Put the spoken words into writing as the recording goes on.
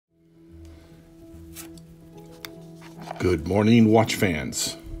Good morning, watch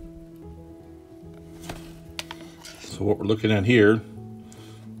fans. So what we're looking at here,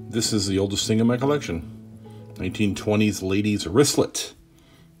 this is the oldest thing in my collection. 1920s ladies wristlet.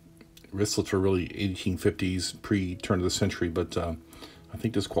 Wristlets were really 1850s, pre-turn of the century, but I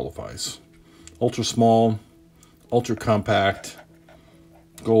think this qualifies. Ultra small, ultra compact,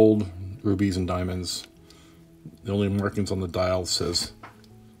 gold, rubies, and diamonds. The only markings on the dial says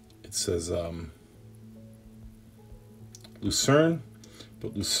Lucerne,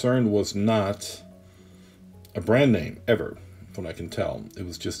 but Lucerne was not a brand name ever, from what I can tell. It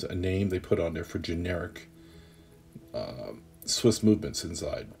was just a name they put on there for generic Swiss movements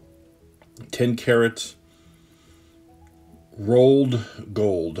inside. 10 karat rolled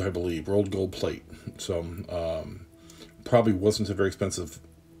gold, I believe, rolled gold plate. So probably wasn't a very expensive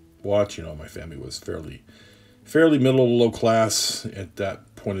watch. You know, my family was fairly middle to low class at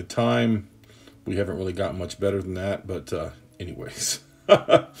that point in time. We haven't really gotten much better than that, but anyways.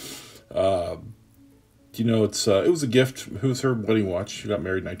 You know, it was a gift. It was her wedding watch. She got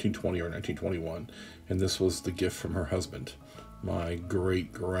married in 1920 or 1921, and this was the gift from her husband, my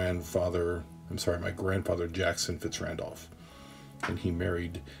grandfather Jackson Fitzrandolph. And he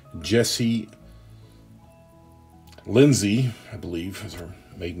married Jessie Lindsay, I believe is her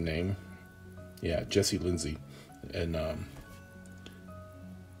maiden name. Yeah, Jessie Lindsay. And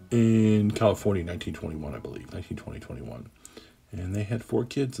in California, 1921, I believe. 1920-21. And they had 4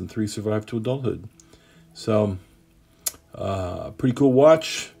 kids, and 3 survived to adulthood. So, pretty cool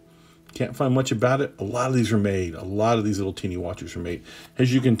watch. Can't find much about it. A lot of these are made. A lot of these little teeny watches are made.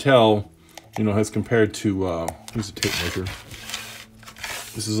 As you can tell, you know, as compared to, here's a tape measure.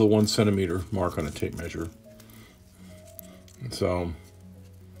 This is a 1 centimeter mark on a tape measure. So,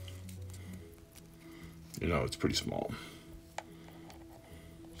 you know, it's pretty small.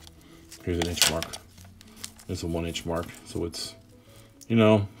 Here's an inch mark. There's a 1 inch mark. So it's, you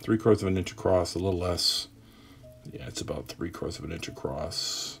know, 3/4 of an inch across, a little less. Yeah, it's about 3/4 of an inch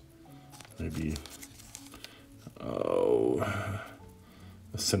across. Maybe, a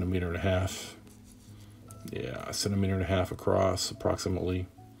centimeter and a half. Yeah, a centimeter and a half across, approximately.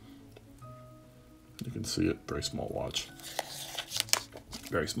 You can see it. Very small watch.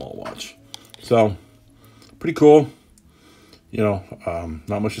 Very small watch. So, pretty cool. You know,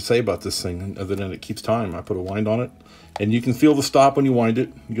 not much to say about this thing other than it keeps time. I put a wind on it, and you can feel the stop when you wind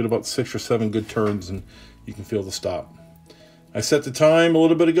it. You get about 6 or 7 good turns, and you can feel the stop. I set the time a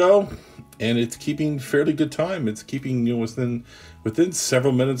little bit ago, and it's keeping fairly good time. It's keeping, you know, within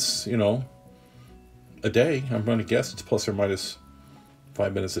several minutes, you know, a day. I'm going to guess it's plus or minus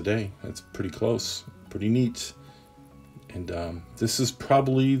 5 minutes a day. That's pretty close, pretty neat. And this is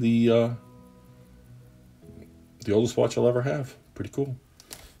probably the oldest watch I'll ever have. Pretty cool.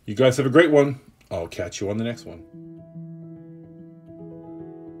 You guys have a great one. I'll catch you on the next one.